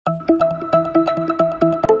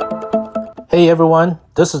Hey everyone,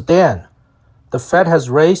 this is Dan. The Fed has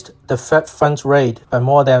raised the Fed funds rate by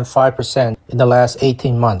more than 5% in the last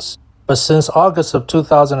 18 months. But since August of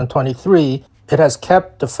 2023, it has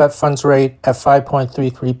kept the Fed funds rate at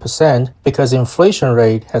 5.33% because the inflation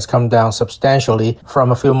rate has come down substantially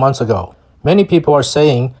from a few months ago. Many people are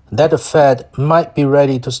saying that the Fed might be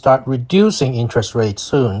ready to start reducing interest rates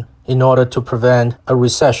soon in order to prevent a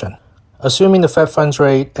recession. Assuming the Fed funds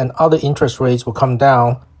rate and other interest rates will come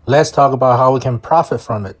down, let's talk about how we can profit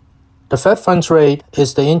from it. The Fed funds rate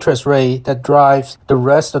is the interest rate that drives the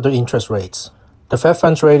rest of the interest rates. The Fed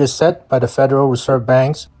funds rate is set by the Federal Reserve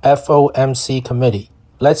Bank's FOMC committee.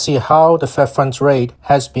 Let's see how the Fed funds rate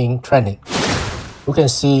has been trending. We can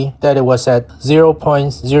see that it was at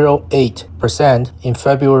 0.08% in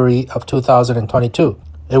February of 2022.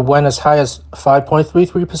 It went as high as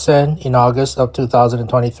 5.33% in August of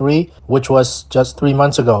 2023, which was just 3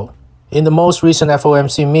 months ago. In the most recent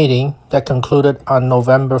FOMC meeting that concluded on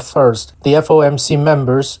November 1st, the FOMC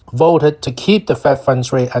members voted to keep the Fed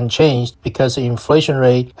funds rate unchanged because the inflation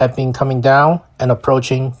rate had been coming down and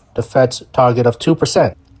approaching the Fed's target of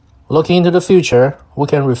 2%. Looking into the future, we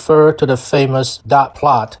can refer to the famous dot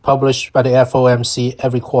plot published by the FOMC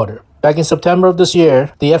every quarter. Back in September of this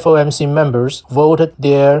year, the FOMC members voted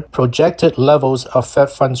their projected levels of Fed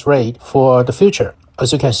funds rate for the future.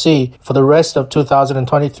 As you can see, for the rest of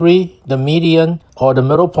 2023, the median or the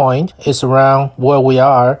middle point is around where we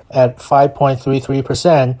are at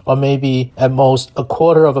 5.33% or maybe at most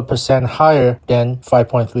 0.25% higher than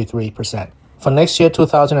 5.33%. For next year,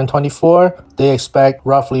 2024, they expect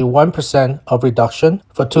roughly 1% of reduction.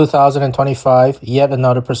 For 2025, yet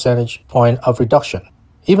another percentage point of reduction.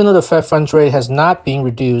 Even though the Fed funds rate has not been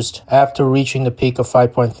reduced after reaching the peak of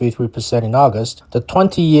 5.33% in August, the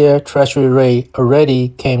 20-year Treasury rate already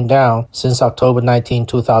came down since October 19,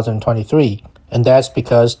 2023. And that's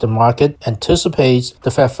because the market anticipates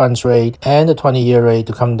the Fed funds rate and the 20-year rate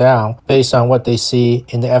to come down based on what they see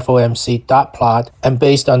in the FOMC dot plot and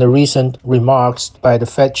based on the recent remarks by the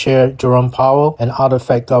Fed Chair Jerome Powell and other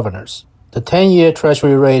Fed governors. The 10-year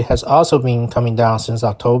Treasury rate has also been coming down since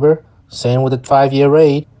October. Same with the 5-year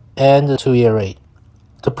rate and the 2-year rate.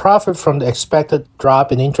 To profit from the expected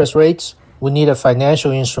drop in interest rates, we need a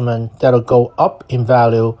financial instrument that will go up in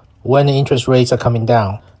value when the interest rates are coming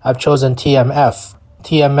down. I've chosen TMF.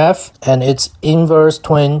 TMF and its inverse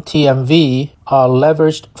twin TMV are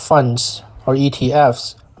leveraged funds or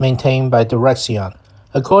ETFs maintained by Direction.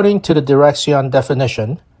 According to the Direction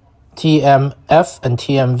definition, TMF and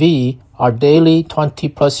TMV are daily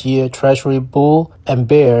 20-plus year Treasury bull and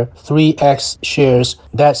bear 3x shares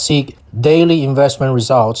that seek daily investment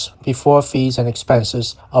results before fees and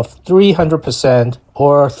expenses of 300%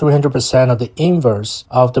 or 300% of the inverse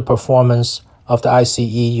of the performance of the ICE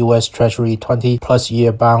US Treasury 20-plus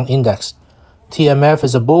year bond index. TMF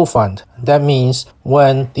is a bull fund. That means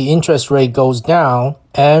when the interest rate goes down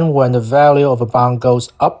and when the value of a bond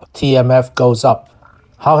goes up, TMF goes up.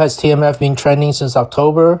 How has TMF been trending since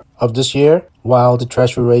October of this year while the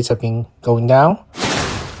Treasury rates have been going down?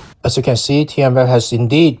 As you can see, TMF has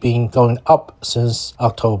indeed been going up since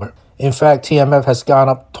October. In fact, TMF has gone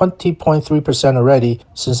up 20.3% already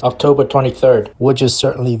since October 23rd, which is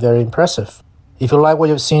certainly very impressive. If you like what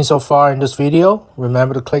you've seen so far in this video,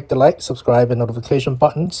 remember to click the like, subscribe, and notification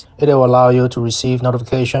buttons. It will allow you to receive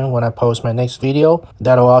notification when I post my next video.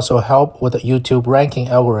 That will also help with the YouTube ranking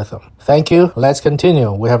algorithm. Thank you. Let's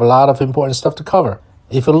continue. We have a lot of important stuff to cover.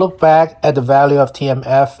 If you look back at the value of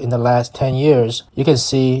TMF in the last 10 years, you can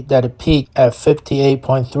see that it peaked at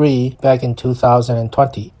 58.3 back in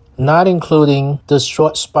 2020. Not including the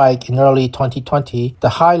short spike in early 2020, the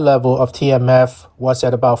high level of TMF was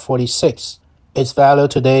at about 46. Its value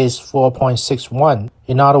today is 4.61.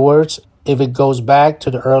 In other words, if it goes back to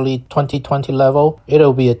the early 2020 level,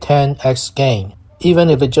 it'll be a 10x gain. Even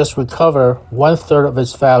if it just recover 1/3 of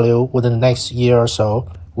its value within the next year or so,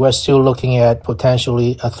 we're still looking at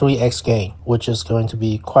potentially a 3x gain, which is going to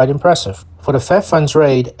be quite impressive. For the Fed funds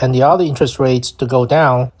rate and the other interest rates to go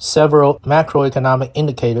down, several macroeconomic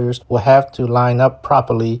indicators will have to line up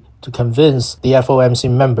properly to convince the FOMC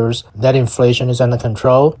members that inflation is under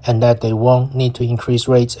control and that they won't need to increase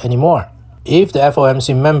rates anymore. If the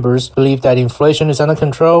FOMC members believe that inflation is under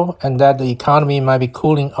control and that the economy might be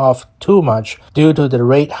cooling off too much due to the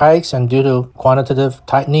rate hikes and due to quantitative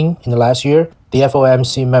tightening in the last year, the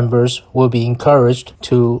FOMC members will be encouraged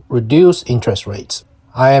to reduce interest rates.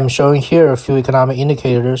 I am showing here a few economic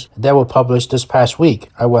indicators that were published this past week.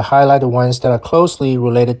 I will highlight the ones that are closely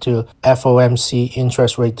related to FOMC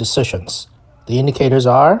interest rate decisions. The indicators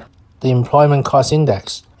are the employment cost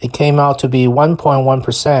index. it came out to be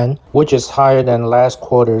 1.1%, which is higher than last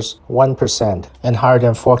quarter's 1% and higher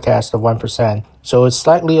than forecast of 1%. So it's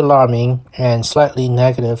slightly alarming and slightly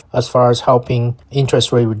negative as far as helping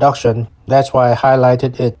interest rate reduction. That's why I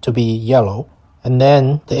highlighted it to be yellow. And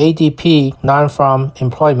then the ADP, non-farm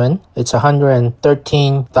employment, it's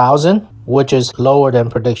 113,000, which is lower than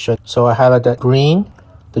prediction. So I highlighted green.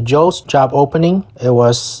 The JOLTS job opening, it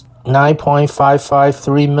was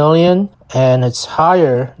 9.553 million, and it's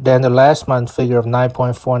higher than the last month figure of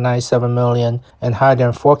 9.497 million and higher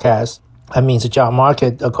than forecast. That means the job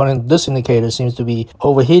market, according to this indicator, seems to be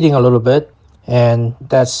overheating a little bit, and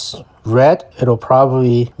that's red. It'll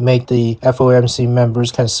probably make the FOMC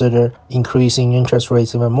members consider increasing interest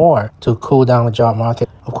rates even more to cool down the job market.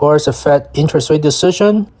 Of course, the Fed interest rate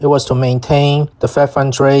decision, it was to maintain the Fed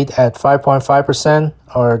funds rate at 5.5%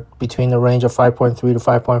 or between the range of 5.3 to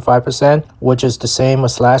 5.5%, which is the same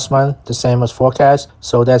as last month, the same as forecast.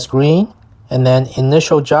 So that's green. And then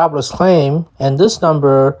initial jobless claim, and this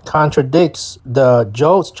number contradicts the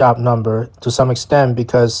JOLTS job number to some extent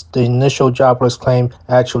because the initial jobless claim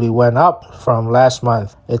actually went up from last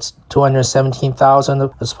month. It's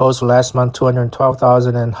 217,000 as opposed to last month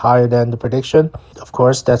 212,000 and higher than the prediction. Of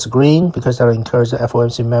course, that's green because that'll encourage the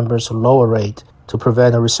FOMC members to lower rate to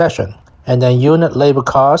prevent a recession. And then unit labor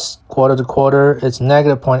costs, quarter to quarter, it's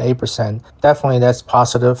negative 0.8%. Definitely that's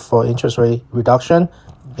positive for interest rate reduction,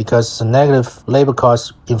 because it's a negative labor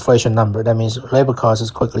cost inflation number. That means labor cost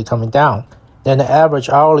is quickly coming down. Then the average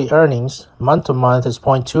hourly earnings month to month is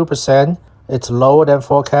 0.2%. It's lower than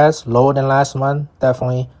forecast, lower than last month.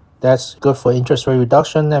 Definitely that's good for interest rate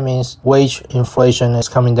reduction. That means wage inflation is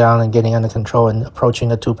coming down and getting under control and approaching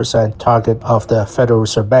the 2% target of the Federal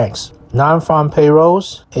Reserve banks. Non-farm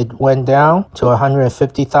payrolls, it went down to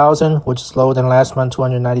 150,000, which is lower than last month,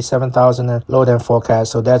 297,000 and lower than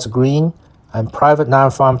forecast. So that's green. And private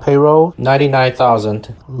non-farm payroll,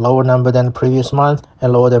 99,000, lower number than the previous month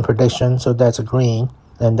and lower than prediction, so that's a green.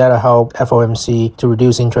 And that'll help FOMC to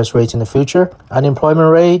reduce interest rates in the future.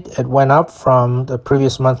 Unemployment rate, it went up from the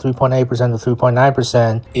previous month 3.8% to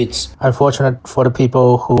 3.9%. It's unfortunate for the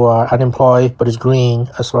people who are unemployed, but it's green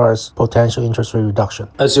as far as potential interest rate reduction.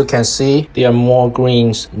 As you can see, there are more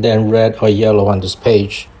greens than red or yellow on this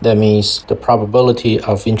page. That means the probability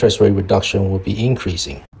of interest rate reduction will be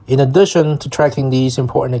increasing. In addition to tracking these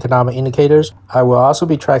important economic indicators, I will also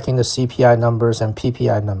be tracking the CPI numbers and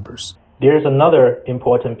PPI numbers. There's another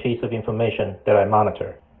important piece of information that I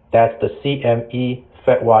monitor. That's the CME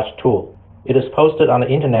FedWatch tool. It is posted on the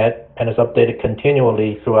internet and is updated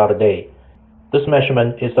continually throughout the day. This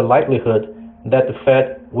measurement is the likelihood that the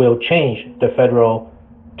Fed will change the federal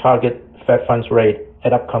target Fed funds rate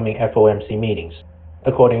at upcoming FOMC meetings,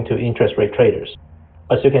 according to interest rate traders.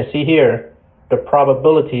 As you can see here, the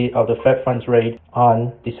probability of the Fed funds rate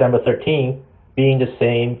on December 13th being the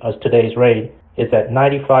same as today's rate is at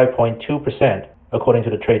 95.2%, according to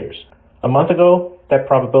the traders. A month ago, that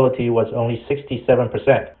probability was only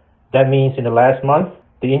 67%. That means in the last month,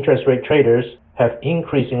 the interest rate traders have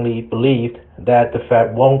increasingly believed that the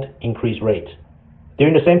Fed won't increase rates.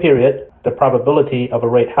 During the same period, the probability of a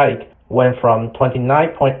rate hike went from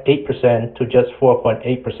 29.8% to just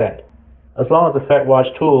 4.8%. As long as the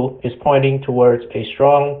FedWatch tool is pointing towards a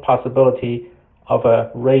strong possibility of a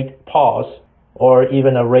rate pause or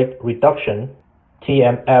even a rate reduction,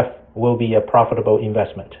 TMF will be a profitable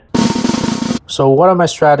investment. So what are my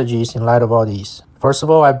strategies in light of all these? First of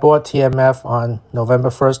all, I bought TMF on November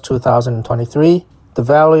 1st, 2023. The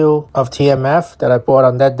value of TMF that I bought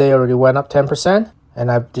on that day already went up 10%,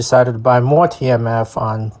 and I decided to buy more TMF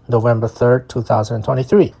on November 3rd,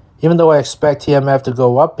 2023. Even though I expect TMF to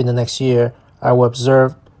go up in the next year, I will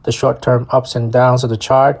observe the short-term ups and downs of the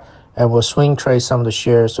chart and will swing trade some of the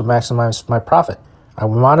shares to maximize my profit. I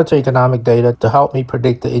will monitor economic data to help me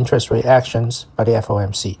predict the interest rate actions by the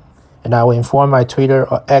FOMC. And I will inform my Twitter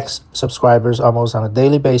or X subscribers almost on a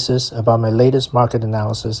daily basis about my latest market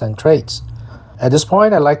analysis and trades. At this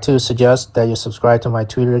point, I'd like to suggest that you subscribe to my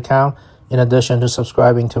Twitter account in addition to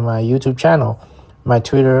subscribing to my YouTube channel. My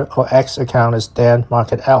Twitter or X account is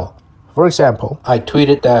DanMarketL. For example, I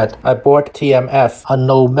tweeted that I bought TMF on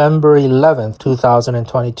November 11th,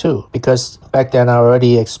 2022, because back then I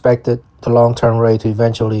already expected the long-term rate to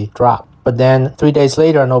eventually drop. But then 3 days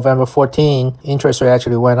later, on November 14, interest rate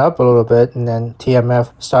actually went up a little bit, and then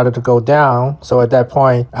TMF started to go down. So at that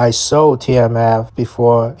point, I sold TMF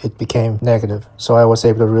before it became negative. So I was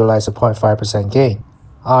able to realize a 0.5% gain.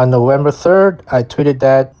 On November 3rd, I tweeted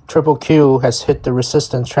that Triple Q has hit the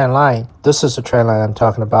resistance trend line. This is the trend line I'm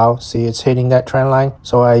talking about. See, it's hitting that trend line.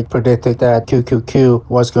 So I predicted that QQQ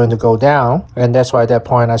was going to go down. And that's why at that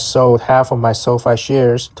point I sold half of my SoFi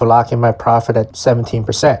shares to lock in my profit at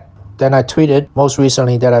 17%. Then I tweeted most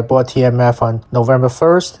recently that I bought TMF on November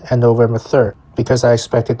 1st and November 3rd because I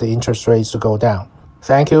expected the interest rates to go down.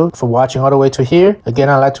 Thank you for watching all the way to here. Again,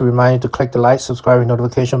 I'd like to remind you to click the like, subscribe, and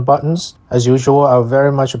notification buttons. As usual, I would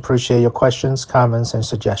very much appreciate your questions, comments, and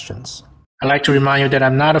suggestions. I'd like to remind you that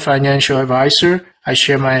I'm not a financial advisor. I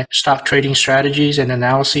share my stock trading strategies and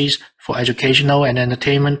analyses for educational and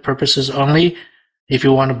entertainment purposes only. If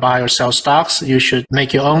you want to buy or sell stocks, you should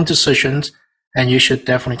make your own decisions, and you should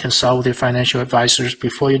definitely consult with your financial advisors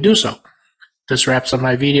before you do so. This wraps up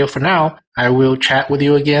my video for now. I will chat with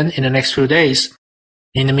you again in the next few days.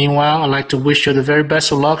 In the meanwhile, I'd like to wish you the very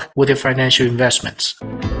best of luck with your financial investments.